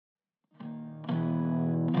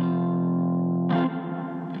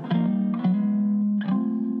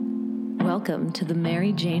welcome to the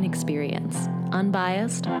Mary Jane Experience.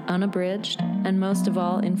 Unbiased, unabridged, and most of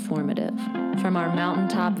all, informative. From our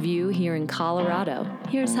mountaintop view here in Colorado,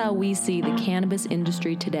 here's how we see the cannabis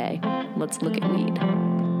industry today. Let's look at weed.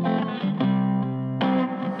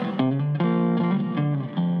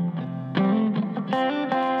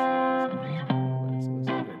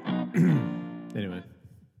 Anyway.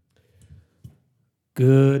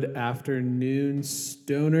 Good afternoon,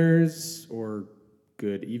 stoners, or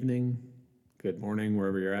good evening, good morning,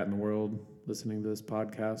 wherever you're at in the world listening to this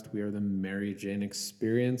podcast. We are the Mary Jane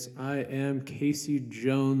Experience. I am Casey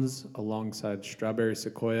Jones alongside Strawberry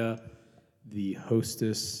Sequoia, the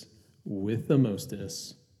hostess with the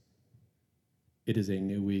mostess. It is a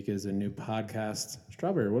new week, it is a new podcast.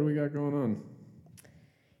 Strawberry, what do we got going on?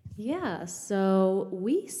 Yeah, so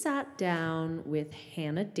we sat down with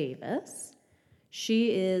Hannah Davis.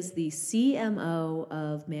 She is the CMO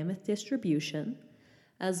of Mammoth Distribution,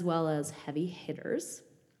 as well as Heavy Hitters.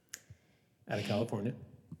 Out of California.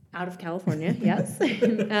 Out of California, yes.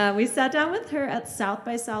 We sat down with her at South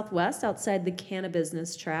by Southwest outside the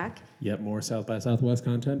Cannabis track. Yep, more South by Southwest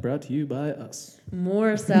content brought to you by us.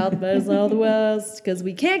 More South by Southwest, because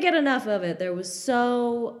we can't get enough of it. There was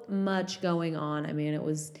so much going on. I mean, it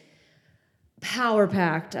was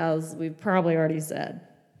power-packed, as we've probably already said.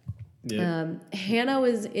 Yeah. Hannah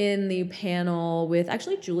was in the panel with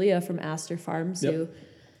actually Julia from Astor Farms, who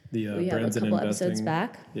we brands have a couple episodes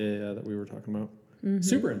back. Yeah, that we were talking about. Mm-hmm.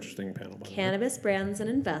 Super interesting panel. Cannabis brands and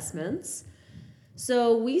investments.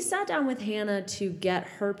 So we sat down with Hannah to get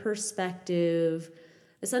her perspective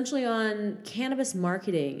essentially on cannabis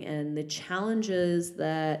marketing and the challenges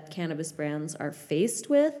that cannabis brands are faced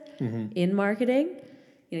with in marketing.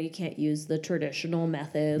 You know, you can't use the traditional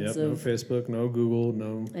methods no Facebook, no Google,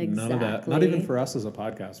 none of that. Not even for us as a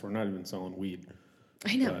podcast. We're not even selling weed.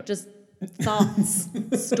 I know, just thoughts,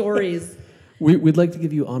 stories. We'd like to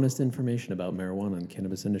give you honest information about marijuana and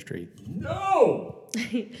cannabis industry. No!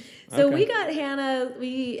 So we got Hannah,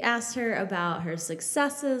 we asked her about her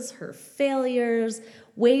successes, her failures,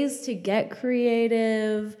 ways to get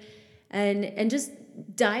creative, and just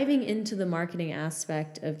diving into the marketing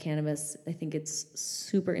aspect of cannabis. I think it's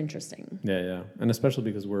super interesting. Yeah. And especially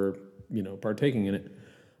because we're, partaking in it.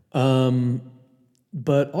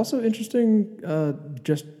 But also interesting,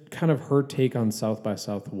 just kind of her take on South by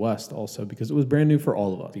Southwest also, because it was brand new for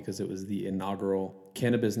all of us, because it was the inaugural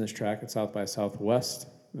Cannabis track at South by Southwest.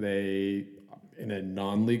 They, in a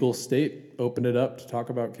non-legal state, opened it up to talk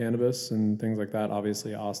about cannabis and things like that.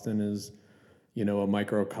 Obviously, Austin is, a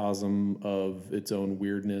microcosm of its own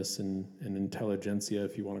weirdness and intelligentsia,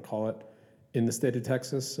 if you want to call it, in the state of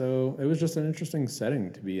Texas. So it was just an interesting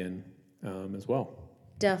setting to be in as well.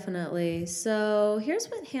 Definitely. So here's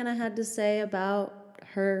what Hannah had to say about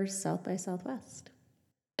her South by Southwest.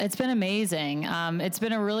 It's been amazing. It's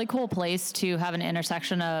been a really cool place to have an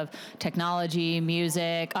intersection of technology,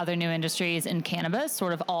 music, other new industries, and cannabis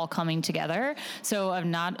sort of all coming together. So I've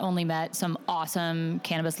not only met some awesome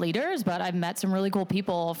cannabis leaders, but I've met some really cool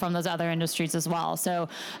people from those other industries as well. So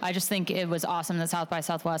I just think it was awesome that South by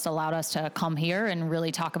Southwest allowed us to come here and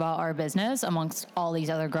really talk about our business amongst all these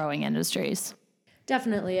other growing industries.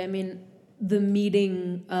 Definitely. I mean, the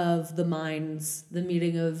meeting of the minds, the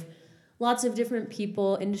meeting of lots of different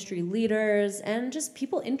people, industry leaders, and just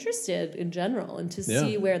people interested in general, and to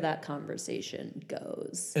see where that conversation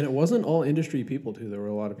goes. And it wasn't all industry people, too. There were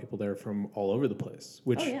a lot of people there from all over the place,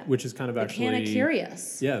 which is kind of actually... Kind of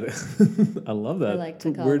curious. Yeah, I love that. I like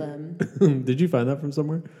to call them. Did you find that from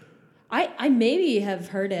somewhere? I maybe have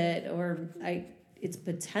heard it, or it's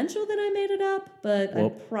potential that I made it up, but I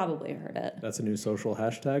probably heard it. That's a new social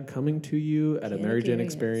hashtag coming to you at a Mary Jane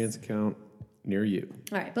Experience account near you.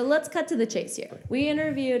 All right, but let's cut to the chase here. We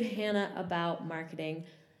interviewed Hannah about marketing.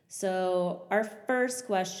 So our first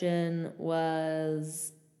question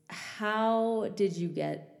was, how did you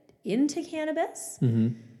get into cannabis?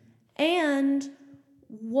 Mm-hmm. And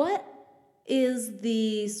what is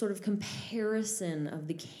the sort of comparison of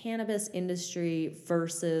the cannabis industry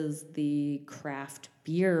versus the craft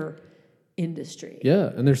beer industry? Yeah,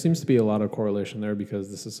 and there seems to be a lot of correlation there, because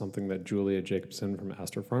this is something that Julia Jacobson from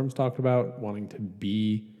Astor Farms talked about, wanting to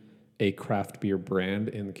be a craft beer brand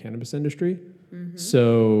in the cannabis industry. Mm-hmm.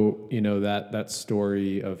 So, that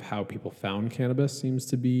story of how people found cannabis seems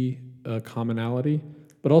to be a commonality,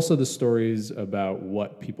 but also the stories about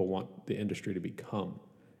what people want the industry to become.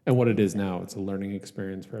 And what it is now. It's a learning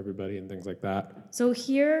experience for everybody and things like that. So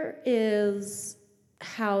here is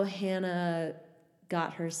how Hannah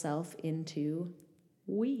got herself into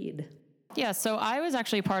weed. Yeah, so I was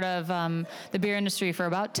actually part of the beer industry for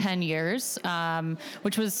about 10 years,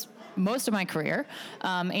 which was most of my career.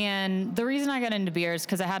 And the reason I got into beer is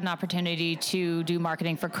because I had an opportunity to do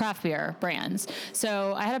marketing for craft beer brands.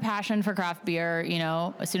 So I had a passion for craft beer.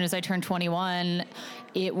 As soon as I turned 21,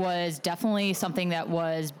 it was definitely something that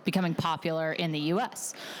was becoming popular in the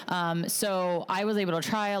US. So I was able to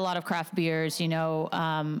try a lot of craft beers,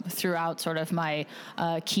 throughout sort of my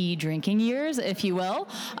key drinking years, if you will.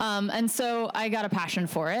 And so I got a passion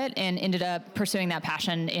for it and ended up pursuing that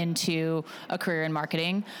passion into a career in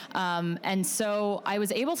marketing. And so I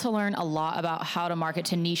was able to learn a lot about how to market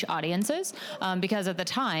to niche audiences, because at the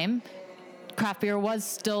time, craft beer was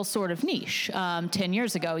still sort of niche 10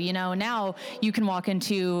 years ago. Now you can walk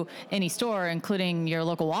into any store, including your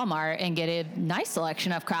local Walmart, and get a nice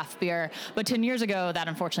selection of craft beer. But 10 years ago, that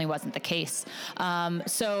unfortunately wasn't the case.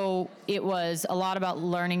 So it was a lot about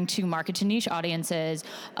learning to market to niche audiences,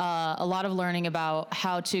 a lot of learning about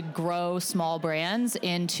how to grow small brands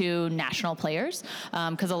into national players,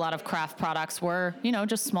 because a lot of craft products were,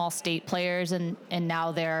 just small state players, and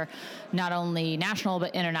now they're not only national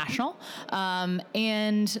but international.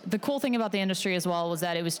 And the cool thing about the industry as well was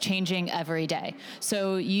that it was changing every day.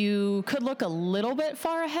 So you could look a little bit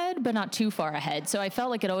far ahead, but not too far ahead. So I felt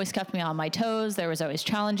like it always kept me on my toes. There was always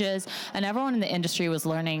challenges, and everyone in the industry was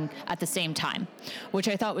learning at the same time, which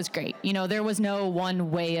I thought was great. There was no one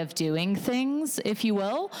way of doing things, if you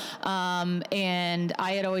will. And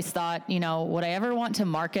I had always thought, would I ever want to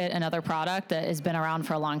market another product that has been around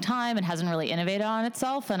for a long time and hasn't really innovated on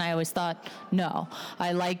itself? And I always thought, no,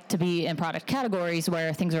 I like to be in product categories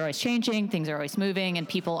where things are always changing, things are always moving, and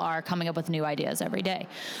people are coming up with new ideas every day.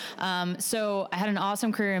 So I had an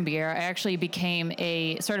awesome career in beer. I actually became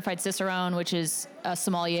a certified Cicerone, which is a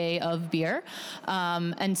sommelier of beer.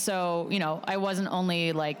 And so, I wasn't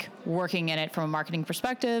only like working in it from a marketing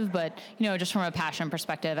perspective, but, just from a passion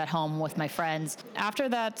perspective at home with my friends. After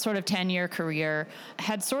that sort of 10-year career, I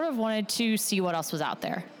had sort of wanted to see what else was out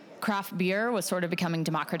there. Craft beer was sort of becoming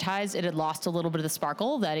democratized. It had lost a little bit of the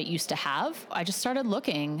sparkle that it used to have. I just started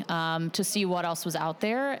looking to see what else was out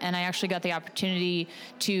there, and I actually got the opportunity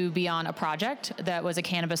to be on a project that was a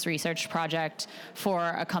cannabis research project for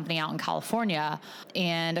a company out in California,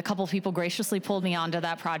 and a couple of people graciously pulled me onto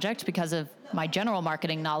that project because of my general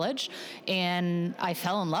marketing knowledge, and I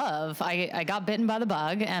fell in love. I got bitten by the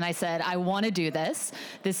bug, and I said, I want to do this.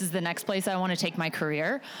 This is the next place I want to take my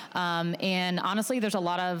career. And honestly, there's a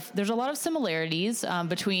lot of similarities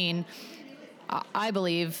between, I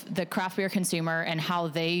believe, the craft beer consumer and how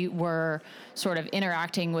they were sort of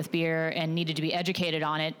interacting with beer and needed to be educated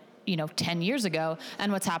on it 10 years ago,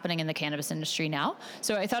 and what's happening in the cannabis industry now.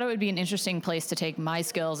 So I thought it would be an interesting place to take my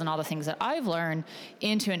skills and all the things that I've learned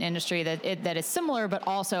into an industry that is similar, but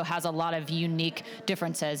also has a lot of unique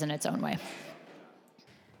differences in its own way.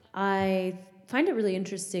 I find it really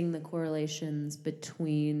interesting, the correlations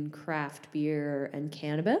between craft beer and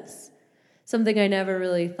cannabis. Something I never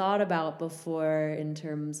really thought about before in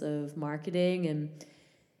terms of marketing and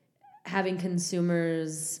having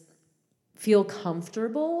consumers feel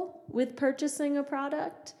comfortable with purchasing a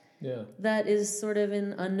product that is sort of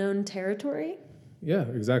in unknown territory. Yeah,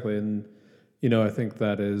 exactly. And, I think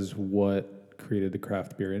that is what created the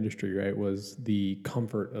craft beer industry, right? Was the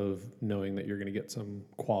comfort of knowing that you're going to get some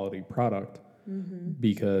quality product,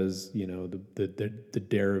 because, the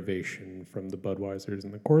derivation from the Budweisers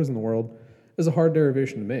and the Coors in the world is a hard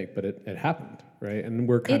derivation to make, but it happened, right? And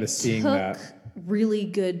we're kind of seeing that. Really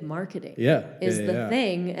good marketing is the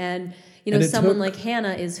thing. And, and someone like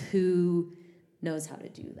Hannah is who knows how to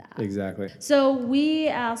do that. Exactly. So we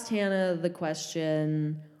asked Hannah the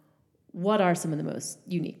question, what are some of the most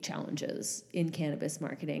unique challenges in cannabis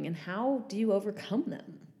marketing, and how do you overcome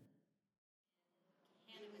them?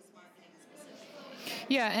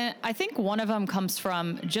 Yeah, and I think one of them comes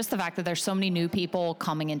from just the fact that there's so many new people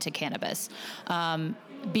coming into cannabis.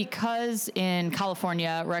 Because in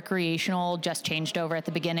California, recreational just changed over at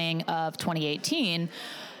the beginning of 2018,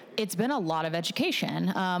 it's been a lot of education,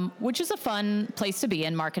 which is a fun place to be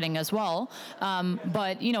in marketing as well.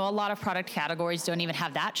 But, a lot of product categories don't even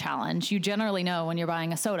have that challenge. You generally know when you're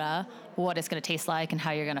buying a soda what it's going to taste like and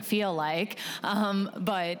how you're going to feel like.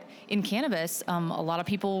 But in cannabis, a lot of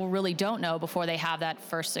people really don't know before they have that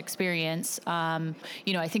first experience.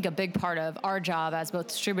 I think a big part of our job as both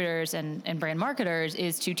distributors and brand marketers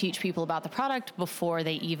is to teach people about the product before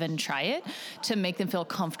they even try it, to make them feel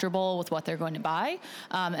comfortable with what they're going to buy,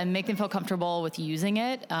 and make them feel comfortable with using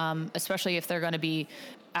it, especially if they're going to be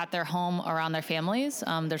at their home around their families.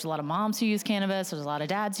 There's a lot of moms who use cannabis. There's a lot of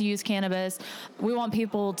dads who use cannabis. We want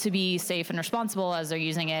people to be safe and responsible as they're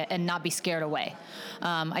using it and not be scared away.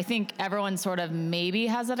 I think everyone sort of maybe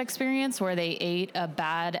has that experience where they ate a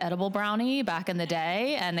bad edible brownie back in the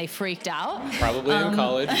day and they freaked out. Probably in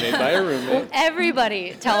college, made by a roommate.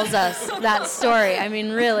 Everybody tells us that story. I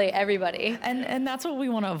mean, really, everybody. And that's what we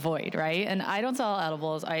want to avoid, right? And I don't sell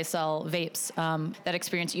edibles, I sell vapes. That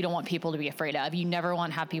experience you don't want people to be afraid of. You never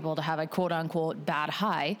want to have people to have a quote unquote bad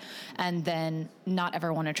high and then not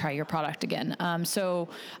ever want to try your product again. So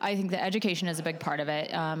I think the education is a big part of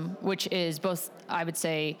it, which is both, I would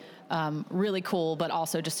say, really cool, but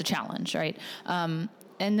also just a challenge, right?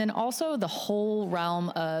 And then also the whole realm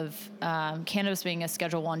of cannabis being a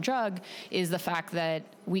Schedule I drug is the fact that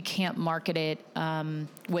we can't market it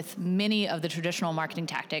with many of the traditional marketing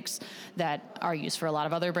tactics that are used for a lot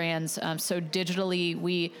of other brands. So digitally,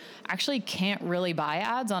 we actually can't really buy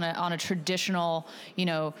ads on a traditional,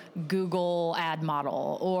 Google ad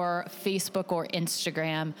model or Facebook or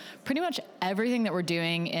Instagram. Pretty much everything that we're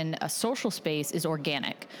doing in a social space is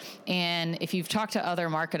organic. And if you've talked to other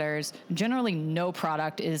marketers, generally no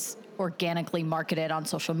product is organically marketed on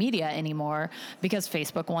social media anymore because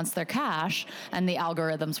Facebook wants their cash and the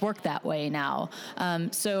algorithms work that way now.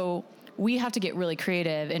 So we have to get really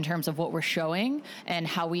creative in terms of what we're showing and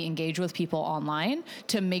how we engage with people online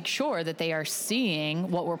to make sure that they are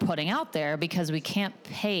seeing what we're putting out there, because we can't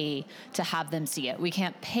pay to have them see it. We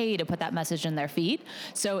can't pay to put that message in their feed.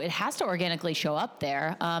 So it has to organically show up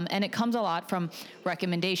there. And it comes a lot from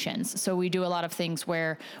recommendations. So we do a lot of things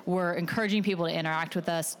where we're encouraging people to interact with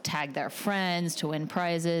us, tag their friends to win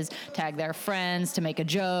prizes, tag their friends to make a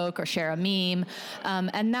joke or share a meme.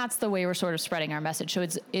 And that's the way we're sort of spreading our message. So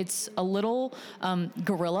it's a little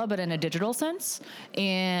guerrilla, but in a digital sense.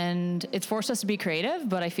 And it's forced us to be creative,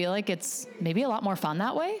 but I feel like it's maybe a lot more fun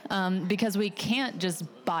that way, because we can't just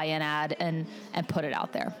buy an ad and put it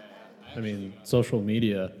out there. I mean, social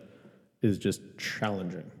media is just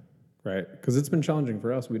challenging, right? Because it's been challenging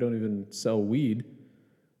for us. We don't even sell weed,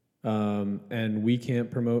 and we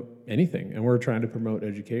can't promote anything. And we're trying to promote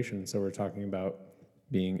education. So we're talking about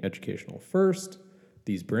being educational first.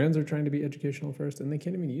 These brands are trying to be educational first, and they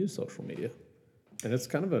can't even use social media. And it's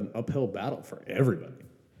kind of an uphill battle for everybody.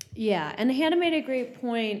 Yeah, and Hannah made a great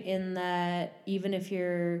point in that even if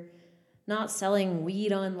you're not selling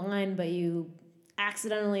weed online, but you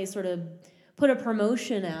accidentally sort of put a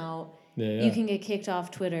promotion out, you can get kicked off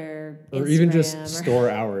Twitter, Instagram, or even just store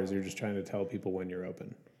hours. You're just trying to tell people when you're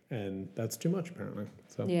open. And that's too much, apparently.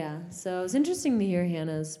 So so it's interesting to hear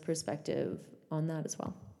Hannah's perspective on that as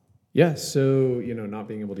well. Yeah, so, not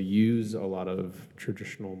being able to use a lot of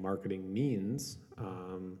traditional marketing means,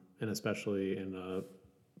 and especially in an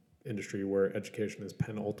industry where education is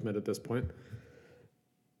penultimate at this point,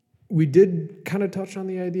 we did kind of touch on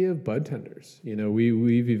the idea of bud tenders.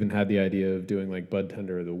 We've even had the idea of doing like bud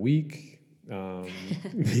tender of the week,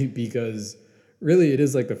 because really it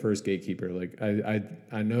is like the first gatekeeper. Like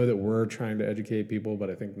I know that we're trying to educate people, but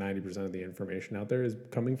I think 90% of the information out there is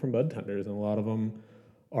coming from bud tenders, and a lot of them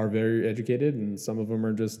are very educated, and some of them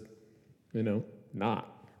are just,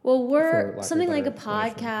 not. Well, we're something like a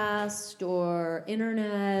podcast or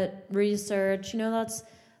internet research,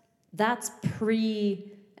 that's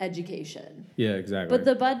pre-education. Yeah, exactly. But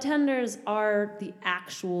the bud tenders are the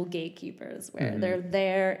actual gatekeepers where they're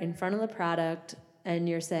there in front of the product and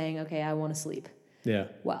you're saying, okay, I want to sleep. Yeah.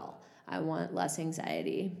 Well, I want less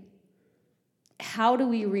anxiety. How do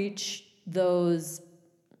we reach those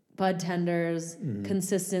bud tenders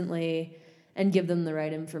consistently and give them the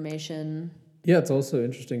right information? Yeah, it's also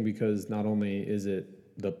interesting because not only is it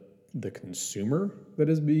the consumer that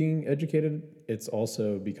is being educated, it's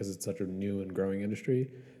also, because it's such a new and growing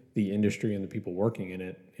industry, the industry and the people working in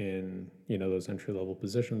it in those entry-level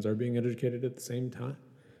positions are being educated at the same time.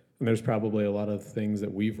 And there's probably a lot of things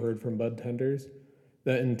that we've heard from bud tenders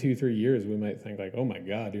that in 2-3 years we might think like, oh my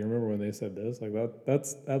God, do you remember when they said this? Like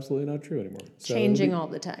that's absolutely not true anymore. So changing all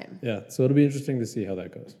the time. Yeah, so it'll be interesting to see how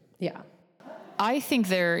that goes. Yeah. I think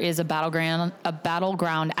there is a battleground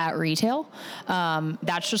at retail.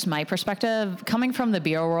 That's just my perspective. Coming from the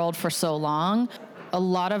beer world for so long, a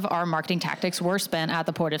lot of our marketing tactics were spent at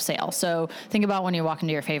the point of sale. So think about when you walk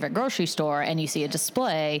into your favorite grocery store and you see a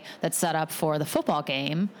display that's set up for the football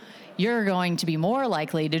game. You're going to be more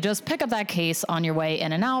likely to just pick up that case on your way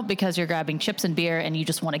in and out because you're grabbing chips and beer and you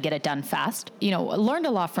just want to get it done fast. Learned a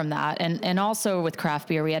lot from that. And also with craft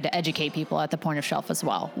beer, we had to educate people at the point of shelf as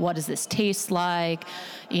well. What does this taste like?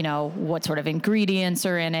 What sort of ingredients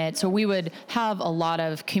are in it? So we would have a lot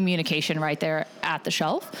of communication right there at the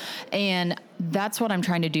shelf. And that's what I'm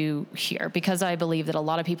trying to do here, because I believe that a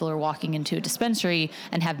lot of people are walking into a dispensary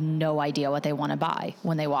and have no idea what they want to buy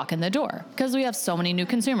when they walk in the door, because we have so many new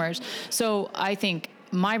consumers. So I think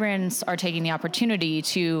my brands are taking the opportunity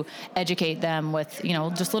to educate them with,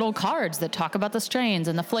 just little cards that talk about the strains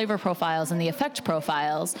and the flavor profiles and the effect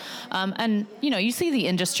profiles. And you see the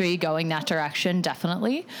industry going that direction,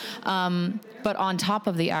 definitely. But on top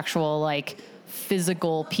of the actual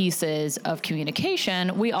physical pieces of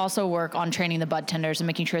communication, we also work on training the bud tenders and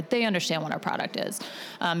making sure they understand what our product is.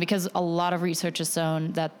 Because a lot of research has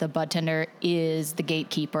shown that the bud tender is the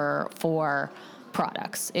gatekeeper for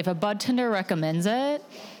products. If a bud tender recommends it,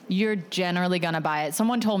 you're generally going to buy it.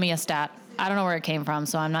 Someone told me a stat. I don't know where it came from,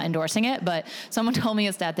 so I'm not endorsing it, but someone told me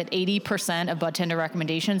a stat that 80% of bud tender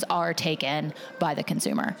recommendations are taken by the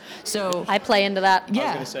consumer. So I play into that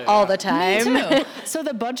all the time. Me too. So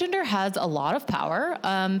the bud tender has a lot of power,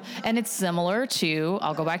 and it's similar to,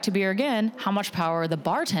 I'll go back to beer again, how much power the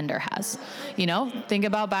bartender has. Think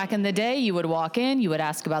about back in the day, you would walk in, you would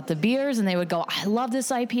ask about the beers, and they would go, I love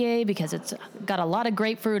this IPA because it's got a lot of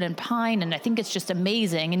grapefruit and pine, and I think it's just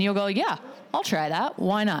amazing. And you'll go, yeah, I'll try that.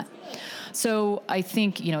 Why not? So I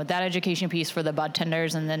think, that education piece for the bud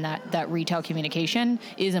tenders and then that retail communication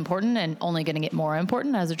is important and only going to get more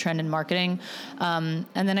important as a trend in marketing. And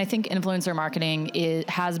then I think influencer marketing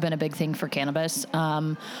has been a big thing for cannabis.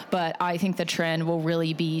 But I think the trend will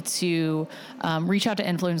really be to reach out to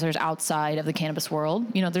influencers outside of the cannabis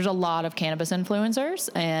world. There's a lot of cannabis influencers,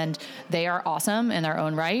 and they are awesome in their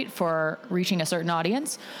own right for reaching a certain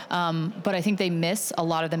audience. But I think they miss a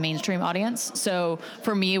lot of the mainstream audience. So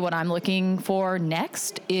for me, what I'm looking for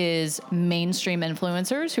next is mainstream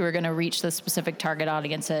influencers who are going to reach the specific target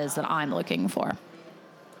audiences that I'm looking for.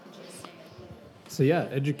 So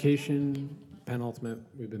education, penultimate,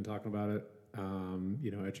 we've been talking about it,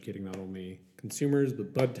 educating not only consumers,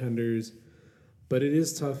 but bud tenders, but it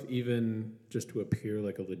is tough even just to appear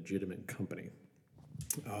like a legitimate company.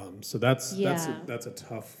 So that's a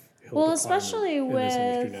tough hill to especially climb in with, this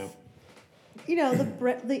industry now.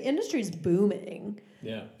 the industry's booming.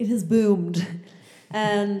 Yeah. It has boomed.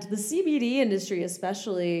 And the CBD industry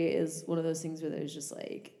especially is one of those things where there's just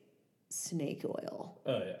snake oil.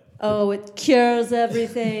 Oh, yeah. Oh, it cures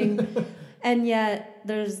everything. And yet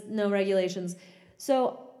there's no regulations.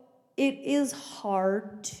 So it is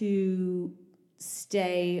hard to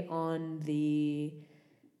stay on the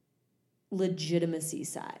legitimacy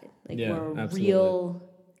side. We're a real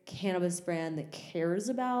cannabis brand that cares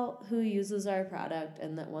about who uses our product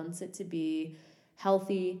and that wants it to be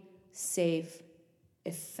healthy, safe,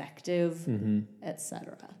 effective,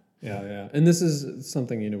 etc. Yeah. And this is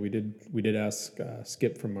something, we did ask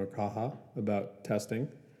Skip from Marcaja about testing.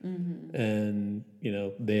 And,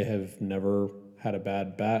 they have never had a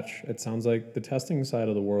bad batch. It sounds like the testing side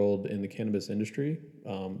of the world in the cannabis industry,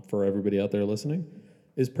 for everybody out there listening,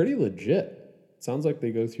 is pretty legit. It sounds like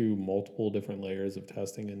they go through multiple different layers of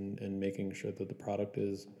testing and making sure that the product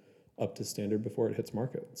is up to standard before it hits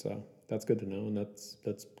market. So that's good to know, and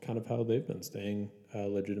that's kind of how they've been staying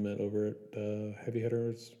legitimate over at Heavy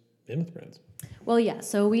Hitters Mammoth Brands. Well, yeah.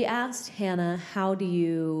 So we asked Hannah, how do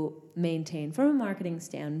you maintain, from a marketing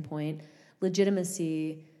standpoint,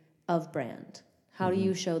 legitimacy of brand? How do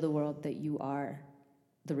you show the world that you are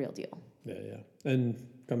the real deal? Yeah. And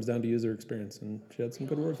comes down to user experience, and she had some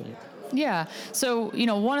good words on it. Yeah. So,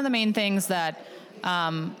 one of the main things that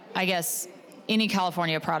I guess any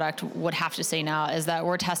California product would have to say now is that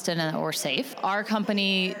we're tested and that we're safe. Our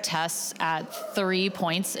company tests at 3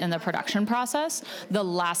 points in the production process, the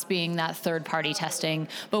last being that third-party testing.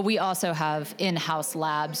 But we also have in-house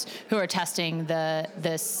labs who are testing the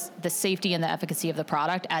safety and the efficacy of the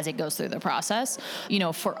product as it goes through the process.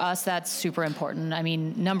 For us, that's super important. I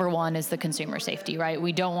mean, number one is the consumer safety, right?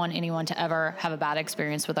 We don't want anyone to ever have a bad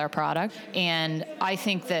experience with our product. And I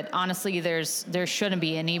think that honestly, there shouldn't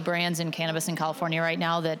be any brands in cannabis in California right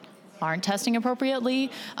now that aren't testing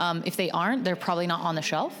appropriately. If they aren't, they're probably not on the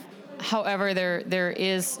shelf. However, there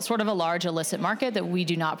is sort of a large illicit market that we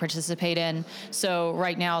do not participate in. So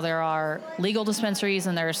right now there are legal dispensaries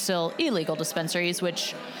and there are still illegal dispensaries,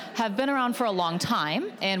 which have been around for a long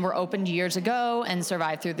time and were opened years ago and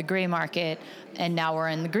survived through the gray market. And now we're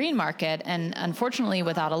in the green market. And unfortunately,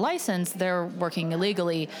 without a license, they're working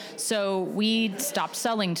illegally. So we stopped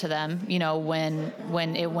selling to them,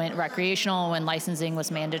 when it went recreational, when licensing was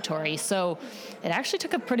mandatory. So it actually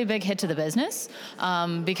took a pretty big hit to the business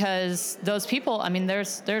because those people,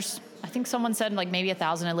 there's I think someone said maybe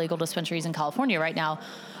 1,000 illegal dispensaries in California right now.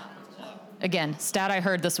 again, stat I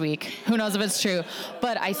heard this week. Who knows if it's true?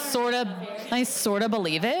 But I sort of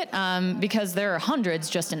believe it because there are hundreds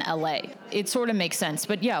just in LA. It sort of makes sense.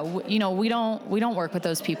 But yeah, we don't work with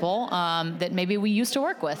those people that maybe we used to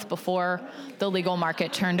work with before the legal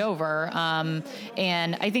market turned over.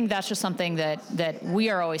 And I think that's just something that we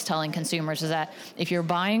are always telling consumers is that if you're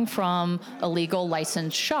buying from a legal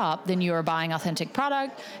licensed shop, then you are buying authentic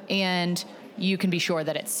product, and you can be sure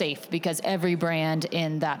that it's safe because every brand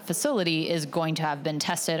in that facility is going to have been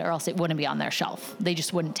tested, or else it wouldn't be on their shelf. They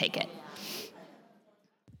just wouldn't take it.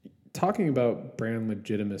 Talking about brand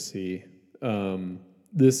legitimacy,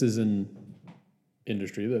 this is an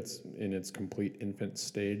industry that's in its complete infant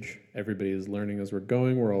stage. Everybody is learning as we're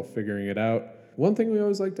going. We're all figuring it out. One thing we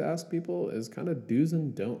always like to ask people is kind of do's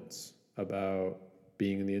and don'ts about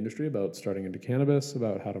being in the industry, about starting into cannabis,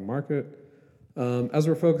 about how to market. As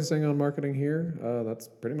we're focusing on marketing here, that's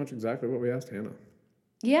pretty much exactly what we asked Hannah.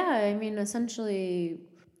 Yeah, I mean, essentially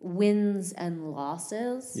wins and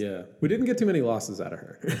losses. Yeah, we didn't get too many losses out of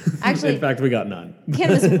her. Actually, in fact, we got none.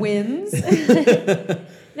 Cannabis wins.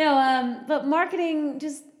 No, but marketing,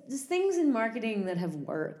 just things in marketing that have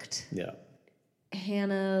worked. Yeah.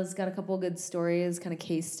 Hannah's got a couple good stories, kind of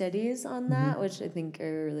case studies on that, which I think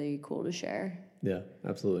are really cool to share. Yeah,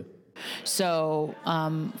 absolutely. So,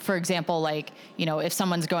 for example, like, if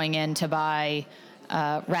someone's going in to buy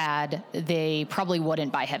Rad, they probably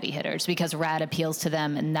wouldn't buy heavy hitters because Rad appeals to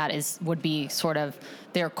them, and that would be sort of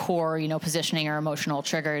their core, positioning or emotional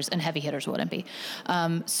triggers, and heavy hitters wouldn't be.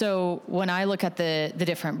 So when I look at the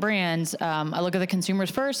different brands, I look at the consumers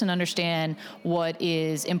first and understand what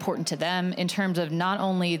is important to them in terms of not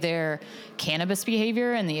only their cannabis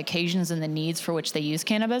behavior and the occasions and the needs for which they use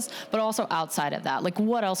cannabis, but also outside of that. Like,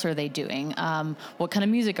 what else are they doing? What kind of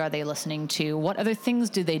music are they listening to? What other things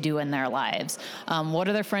do they do in their lives? What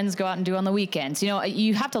do their friends go out and do on the weekends?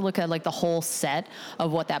 You have to look at like the whole set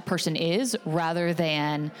of what that person is rather than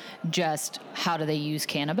just how do they use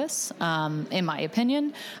cannabis, in my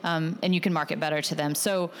opinion, and you can market better to them.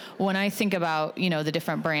 So when I think about, the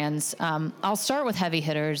different brands, I'll start with heavy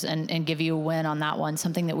hitters and give you a win on that one,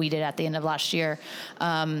 something that we did at the end of last year.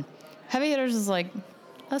 Heavy hitters is like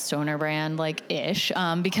a stoner brand, like ish,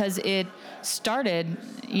 because it started,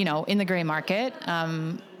 in the gray market,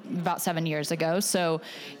 about 7 years ago. So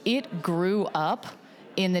it grew up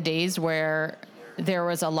in the days where there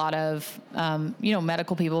was a lot of,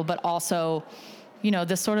 medical people, but also,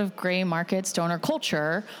 this sort of gray market stoner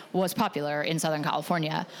culture was popular in Southern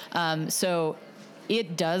California. So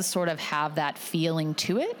it does sort of have that feeling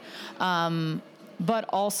to it. But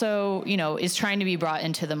also, is trying to be brought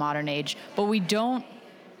into the modern age, but we don't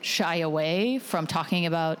shy away from talking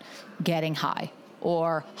about getting high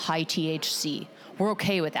or high THC. We're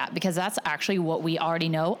okay with that because that's actually what we already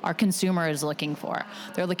know our consumer is looking for.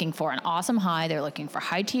 They're looking for an awesome high, they're looking for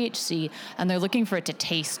high THC, and they're looking for it to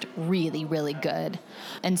taste really, really good.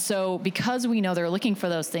 And so because we know they're looking for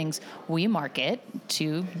those things, we market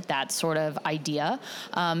to that sort of idea.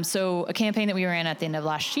 So a campaign that we ran at the end of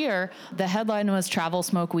last year, the headline was travel,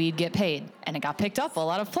 smoke weed, get paid. And it got picked up a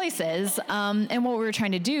lot of places. And what we were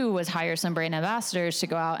trying to do was hire some brand ambassadors to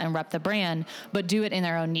go out and rep the brand, but do it in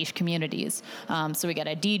their own niche communities. So we got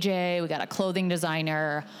a DJ, we got a clothing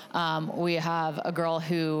designer, we have a girl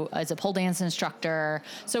who is a pole dance instructor.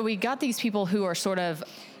 So we got these people who are sort of,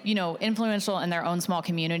 influential in their own small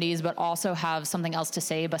communities, but also have something else to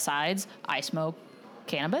say besides I smoke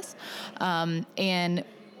cannabis. And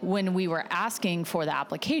when we were asking for the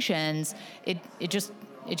applications, it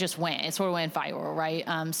just went. It sort of went viral,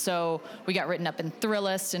 right? So we got written up in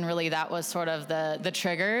Thrillist, and really that was sort of the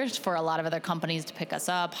trigger for a lot of other companies to pick us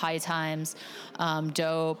up. High Times,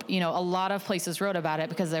 Dope. A lot of places wrote about it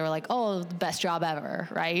because they were like, "Oh, the best job ever,"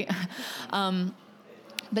 right?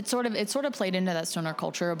 But it sort of played into that stoner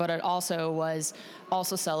culture, but it also was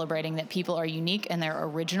celebrating that people are unique and they're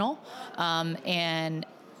original, and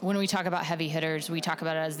when we talk about heavy hitters, we talk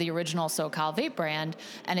about it as the original SoCal vape brand,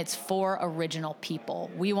 and it's for original people.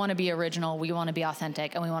 We want to be original, we want to be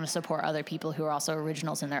authentic, and we want to support other people who are also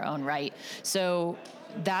originals in their own right. So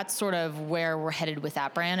that's sort of where we're headed with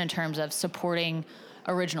that brand in terms of supporting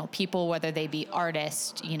original people, whether they be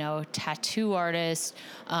artists, tattoo artists,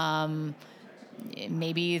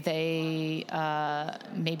 maybe they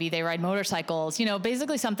ride motorcycles,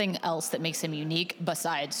 basically something else that makes them unique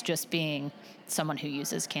besides just being someone who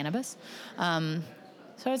uses cannabis. So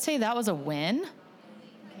I'd say that was a win.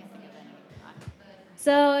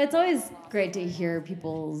 So it's always great to hear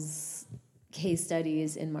people's case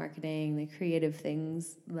studies in marketing, the creative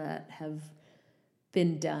things that have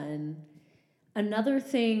been done. Another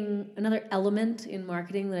thing, another element in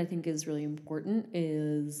marketing that I think is really important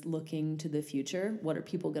is looking to the future. What are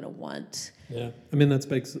people going to want? Yeah. I mean, that's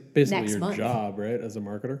basically Next your month. job, right? As a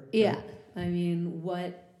marketer. Yeah. Right? I mean,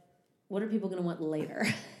 what are people going to want later?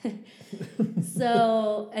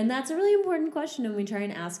 So, and that's a really important question, and we try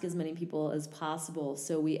and ask as many people as possible.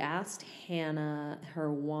 So we asked Hannah her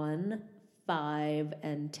 1, 5,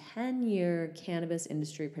 and 10-year cannabis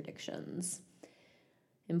industry predictions.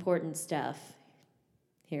 Important stuff.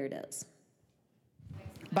 Here it is.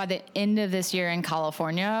 By the end of this year in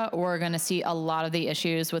California, we're going to see a lot of the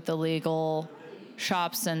issues with the legal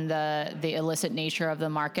shops and the illicit nature of the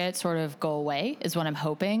market sort of go away, is what I'm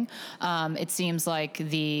hoping. It seems like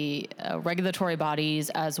the regulatory bodies,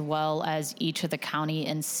 as well as each of the county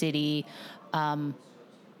and city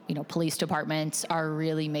police departments, are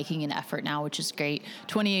really making an effort now, which is great.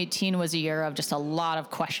 2018 was a year of just a lot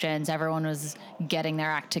of questions. Everyone was getting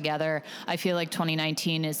their act together. I feel like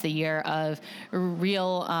 2019 is the year of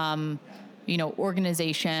real,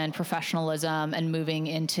 organization, professionalism, and moving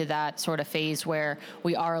into that sort of phase where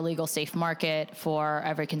we are a legal, safe market for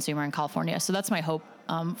every consumer in California. So that's my hope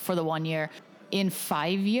for the 1 year. In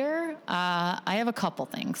 5 year, I have a couple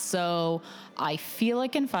things. So I feel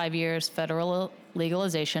like in 5 years, federal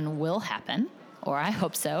legalization will happen, or I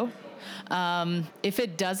hope so. If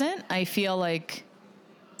it doesn't, I feel like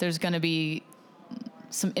there's going to be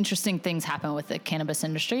some interesting things happen with the cannabis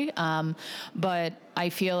industry. But I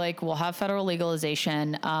feel like we'll have federal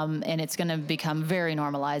legalization, and it's going to become very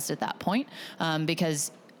normalized at that point,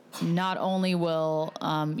 because not only will,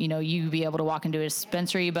 you be able to walk into a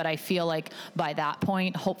dispensary, but I feel like by that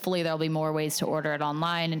point, hopefully there'll be more ways to order it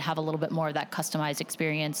online and have a little bit more of that customized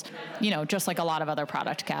experience, just like a lot of other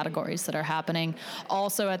product categories that are happening.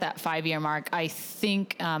 Also at that 5-year mark, I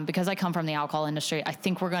think, because I come from the alcohol industry, I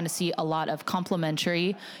think we're going to see a lot of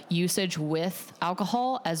complementary usage with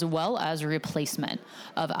alcohol as well as replacement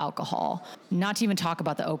of alcohol. Not to even talk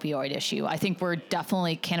about the opioid issue. I think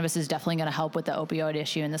cannabis is definitely going to help with the opioid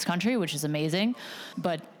issue in this country, which is amazing.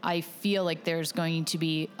 But I feel like there's going to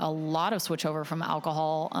be a lot of switchover from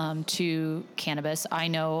alcohol to cannabis. I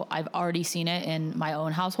know I've already seen it in my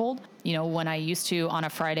own household. When I used to, on a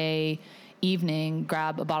Friday evening,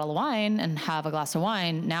 grab a bottle of wine and have a glass of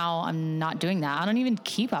wine, now I'm not doing that. I don't even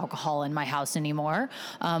keep alcohol in my house anymore.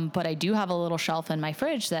 But I do have a little shelf in my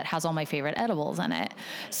fridge that has all my favorite edibles in it.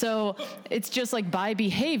 So it's just like by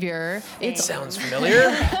behavior, it sounds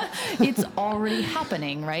familiar. It's already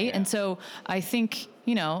happening, right? And so I think,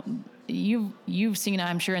 you've seen,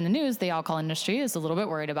 I'm sure in the news, the alcohol industry is a little bit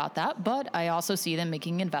worried about that, but I also see them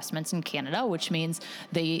making investments in Canada, which means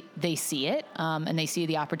they see it, and they see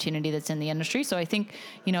the opportunity that's in the industry. So I think,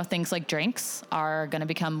 things like drinks are going to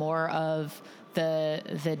become more of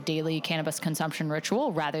the daily cannabis consumption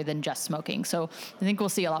ritual rather than just smoking. So I think we'll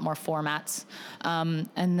see a lot more formats.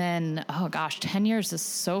 And then, 10 years is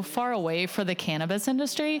so far away for the cannabis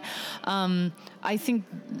industry. We're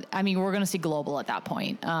going to see global at that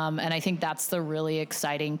point. And I think that's the really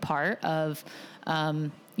exciting part of,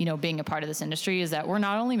 being a part of this industry, is that we're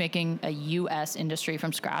not only making a U.S. industry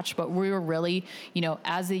from scratch, but we're really,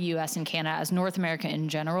 as the U.S. and Canada, as North America in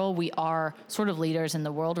general, we are sort of leaders in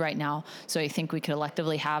the world right now. So I think we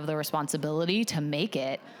collectively have the responsibility to make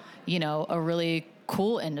it, a really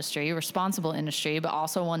cool industry, responsible industry, but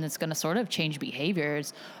also one that's going to sort of change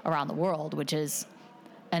behaviors around the world, which is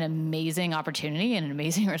an amazing opportunity and an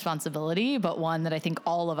amazing responsibility, but one that I think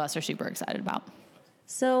all of us are super excited about.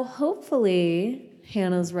 So hopefully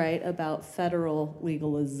Hannah's right about federal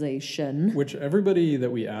legalization. Which everybody that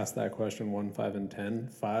we asked that question, 1, 5, and 10,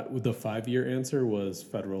 the 5-year answer was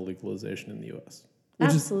federal legalization in the U.S.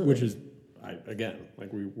 Absolutely. Which is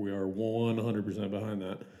we are 100% behind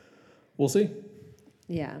that. We'll see.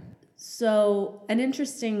 Yeah. So an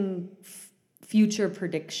interesting future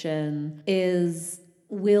prediction is,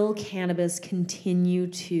 will cannabis continue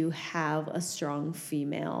to have a strong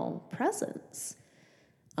female presence?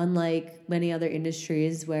 Unlike many other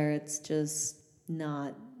industries where it's just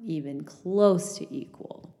not even close to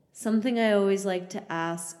equal. Something I always like to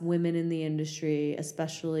ask women in the industry,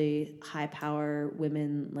 especially high power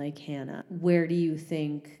women like Hannah, where do you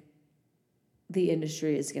think the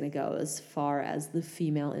industry is going to go as far as the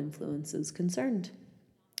female influence is concerned?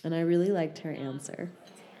 And I really liked her answer.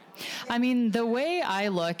 The way I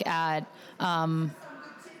look at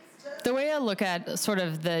sort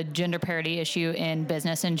of the gender parity issue in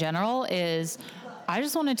business in general is I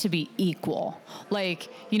just want it to be equal. Like,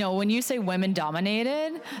 when you say women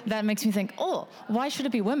dominated, that makes me think, oh, why should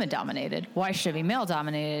it be women dominated? Why should it be male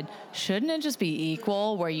dominated? Shouldn't it just be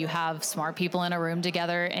equal, where you have smart people in a room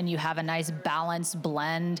together and you have a nice balanced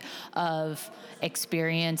blend of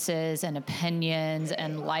experiences and opinions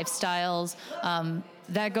and lifestyles?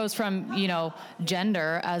 That goes from,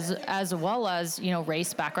 gender as well as,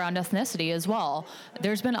 race, background, ethnicity as well.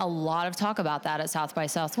 There's been a lot of talk about that at South by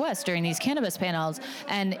Southwest during these cannabis panels,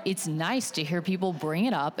 and it's nice to hear people bring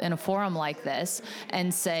it up in a forum like this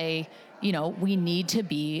and say, we need to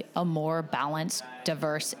be a more balanced,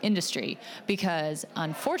 diverse industry, because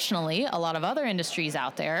unfortunately, a lot of other industries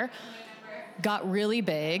out there got really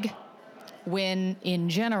big when, in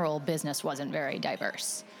general, business wasn't very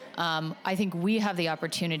diverse. I think we have the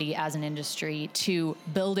opportunity as an industry to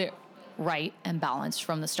build it right and balanced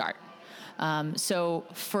from the start. So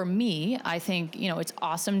for me, I think, it's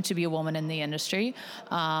awesome to be a woman in the industry.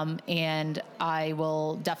 And I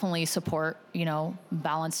will definitely support,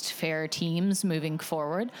 balanced, fair teams moving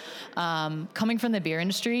forward. Coming from the beer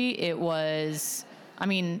industry, it was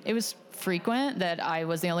frequent that I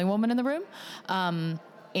was the only woman in the room.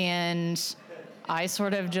 And I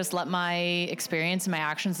sort of just let my experience and my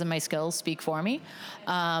actions and my skills speak for me.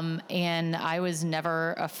 And I was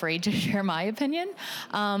never afraid to share my opinion.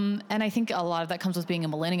 And I think a lot of that comes with being a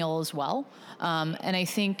millennial as well. And I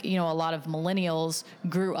think, a lot of millennials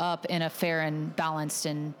grew up in a fair and balanced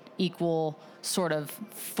and equal sort of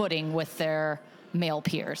footing with their male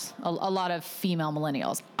peers. A lot of female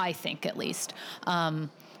millennials, I think, at least.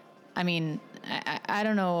 I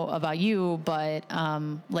don't know about you, but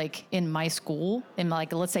like in my school, in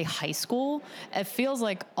let's say high school, it feels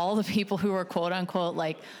like all the people who were quote unquote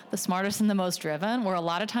like the smartest and the most driven were a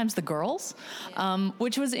lot of times the girls,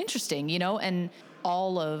 which was interesting, and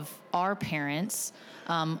all of our parents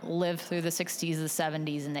lived through the 60s, the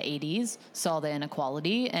 70s, and the 80s, saw the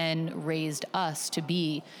inequality, and raised us to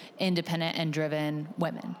be independent and driven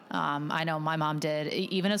women. I know my mom did,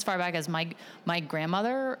 even as far back as my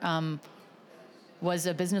grandmother was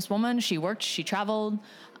a businesswoman. She worked, she traveled,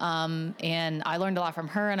 and I learned a lot from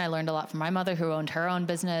her, and I learned a lot from my mother, who owned her own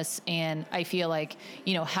business. And I feel like,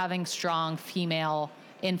 having strong female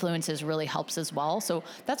influences really helps as well. So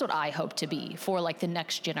that's what I hope to be for like the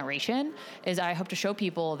next generation, is I hope to show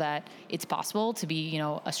people that it's possible to be,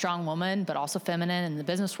 a strong woman, but also feminine in the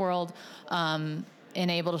business world, and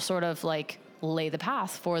able to sort of like lay the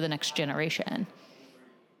path for the next generation.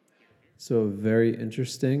 So a very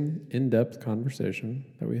interesting, in-depth conversation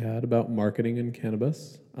that we had about marketing and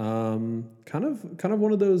cannabis. Kind of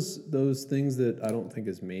one of those things that I don't think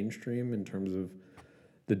is mainstream in terms of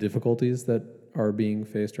the difficulties that are being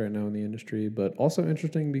faced right now in the industry, but also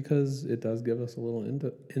interesting because it does give us a little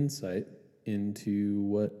insight into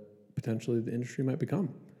what potentially the industry might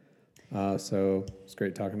become. So it's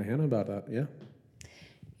great talking to Hannah about that. Yeah.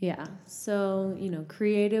 Yeah. So,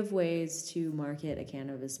 creative ways to market a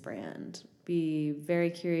cannabis brand. Be very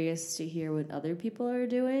curious to hear what other people are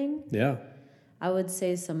doing. Yeah. I would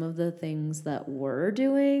say some of the things that we're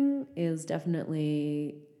doing is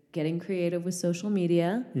definitely getting creative with social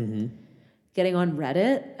media. Mm-hmm. Getting on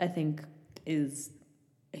Reddit, I think, is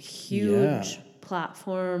a huge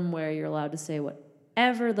platform where you're allowed to say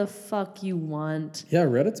whatever the fuck you want. Yeah,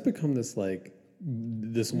 Reddit's become this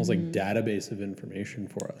almost like database of information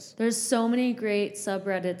for us. There's so many great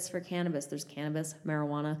subreddits for cannabis. There's cannabis,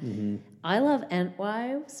 marijuana. Mm-hmm. I love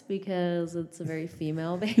Entwives because it's a very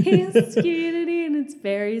female-based community and it's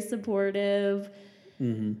very supportive.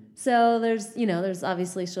 Mm-hmm. So there's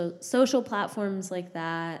obviously social platforms like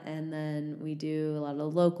that, and then we do a lot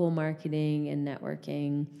of local marketing and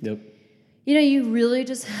networking. Yep. You really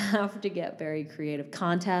just have to get very creative.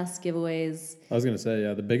 Contests, giveaways. I was going to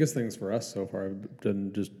say, the biggest things for us so far have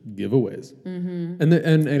been just giveaways. Mm-hmm.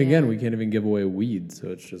 And again, we can't even give away weed, so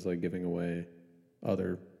it's just like giving away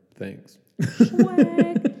other things.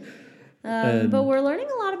 But we're learning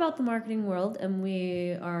a lot about the marketing world, and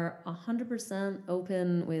we are 100%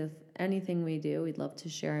 open with anything we do. We'd love to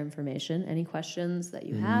share information. Any questions that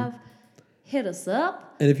you have, hit us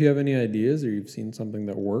up. And if you have any ideas or you've seen something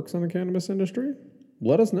that works on the cannabis industry,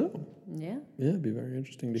 let us know. Yeah. Yeah, it'd be very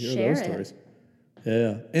interesting to hear Share those stories.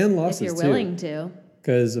 Yeah. And losses, if you're willing to.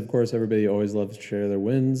 Because, of course, everybody always loves to share their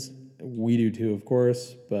wins. We do, too, of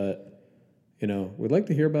course. But, we'd like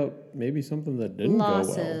to hear about maybe something that didn't go well.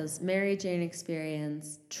 Losses. Mary Jane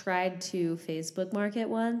experience. Tried to Facebook market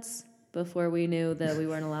once before we knew that we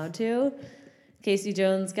weren't allowed to. Casey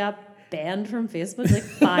Jones got banned from Facebook like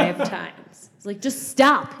 5 times. It's like, just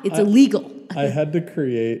stop. It's illegal. I had to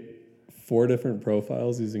create 4 different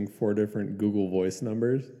profiles using 4 different Google Voice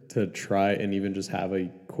numbers to try and even just have a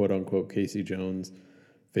quote-unquote Casey Jones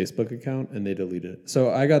Facebook account, and they deleted it.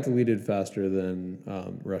 So I got deleted faster than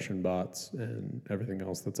Russian bots and everything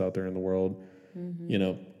else that's out there in the world. You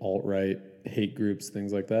know, alt-right, hate groups,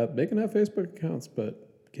 things like that. They can have Facebook accounts, but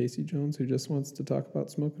Casey Jones, who just wants to talk about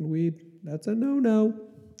smoking weed, that's a no-no.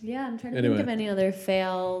 Yeah, I'm trying to think of any other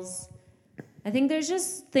fails. I think there's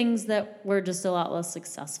just things that were just a lot less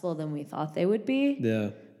successful than we thought they would be.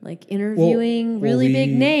 Yeah. Like interviewing really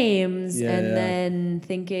big names Yeah, and yeah. then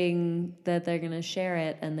thinking that they're going to share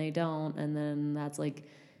it and they don't. And then that's like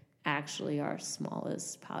actually our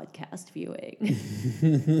smallest podcast viewing.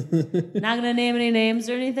 Not going to name any names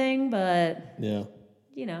or anything, but, Yeah.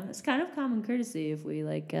 you know, it's kind of common courtesy if we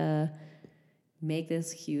like make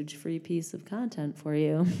this huge free piece of content for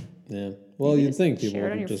you. Yeah. Well, Maybe you'd just think people share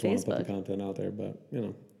it on would your just want to put the Facebook. content out there, but, you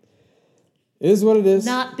know, it is what it is.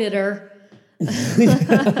 Not bitter.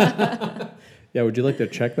 Yeah, would you like to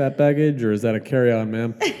check that baggage, or is that a carry-on,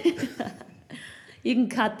 ma'am? You can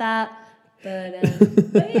cut that.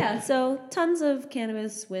 But yeah, so tons of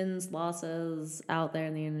cannabis wins, losses out there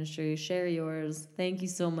in the industry. Share yours. Thank you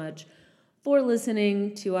so much for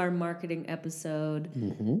listening to our marketing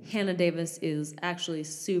episode. Hannah Davis is actually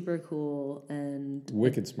super cool and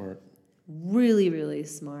Wicked smart. really, really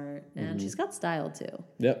smart. And she's got style too.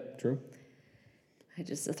 Yep, true. I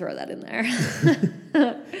just to throw that in there.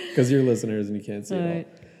 Because you're listeners and you can't see it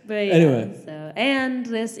all. But yeah, Anyway. and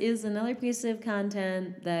this is another piece of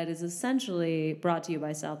content that is essentially brought to you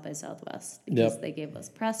by South by Southwest because they gave us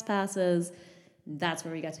press passes. That's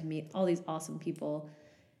where we got to meet all these awesome people.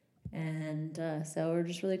 And so we're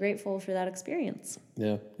just really grateful for that experience.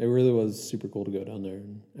 Yeah, it really was super cool to go down there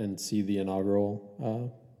and see the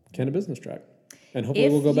inaugural Cannabis track. And hopefully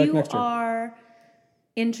we'll go back next year. If you are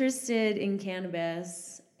interested in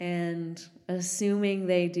cannabis and assuming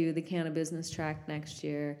they do the Cannabis track next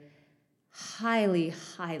year, highly,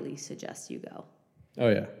 highly suggest you go. Oh,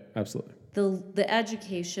 yeah, absolutely. The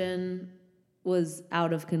education was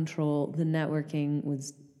out of control. The networking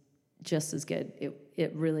was just as good.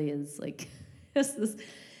 It really is like this.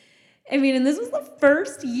 I mean, and this was the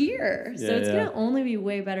first year, so it's gonna only be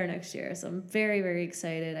way better next year. So I'm very, very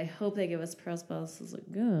excited. I hope they give us press passes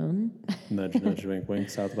again. Nudge, nudge, wink, wink,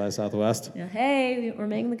 South by Southwest. Yeah, hey, we're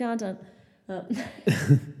making the content.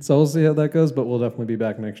 So we'll see how that goes, but we'll definitely be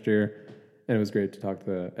back next year. And it was great to talk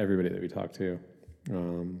to everybody that we talked to.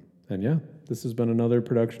 And yeah, this has been another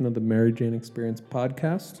production of the Mary Jane Experience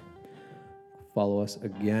podcast. Follow us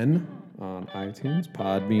again on iTunes.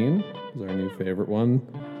 Podbean is our new favorite one.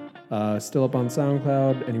 Still up on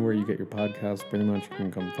SoundCloud. Anywhere you get your podcast, pretty much you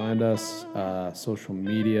can come find us. Social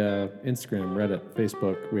media, Instagram, Reddit,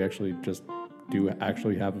 Facebook. We actually just do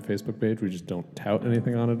actually have a Facebook page. We just don't tout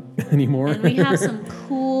anything on it anymore. And we have some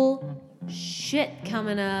cool shit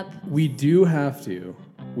coming up. We do have to.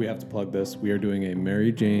 We have to plug this. We are doing a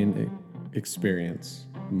Mary Jane Experience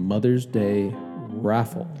Mother's Day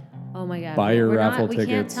raffle. Oh my God. Buy your raffle We can't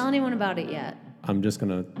tickets. tell anyone about it yet. I'm just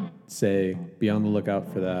going to say, be on the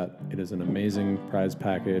lookout for that. It is an amazing prize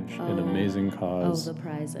package, an amazing cause. Oh, the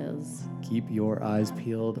prizes. Keep your eyes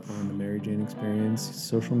peeled on the Mary Jane Experience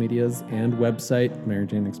social medias and website,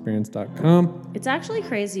 maryjaneexperience.com. It's actually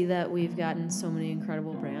crazy that we've gotten so many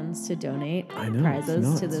incredible brands to donate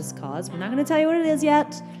prizes to this cause. We're not going to tell you what it is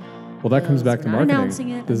yet. Well, that comes back to we're not marketing. announcing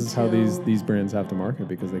it This is how until- these brands have to market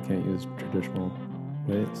because they can't use traditional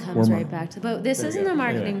ways. Comes right back to, but this There you isn't go. a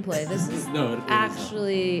marketing Anyway. play. This is No, it is not.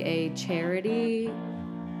 actually a charity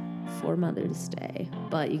for Mother's Day,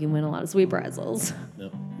 but you can win a lot of sweet prizes. No,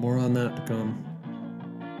 more on that to come.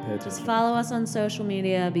 Pay Just attention. follow us on social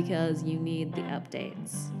media because you need the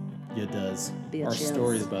updates. It does. Our Bitches.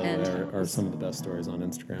 stories, by the And way, are some of the best stories on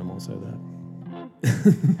Instagram. I'll say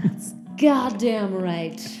that. Goddamn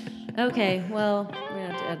right. Okay, well, we're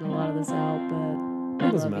gonna have to edit a lot of this out, but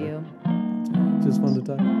I doesn't love matter. you. Just fun to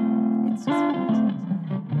talk. It's just fun to talk.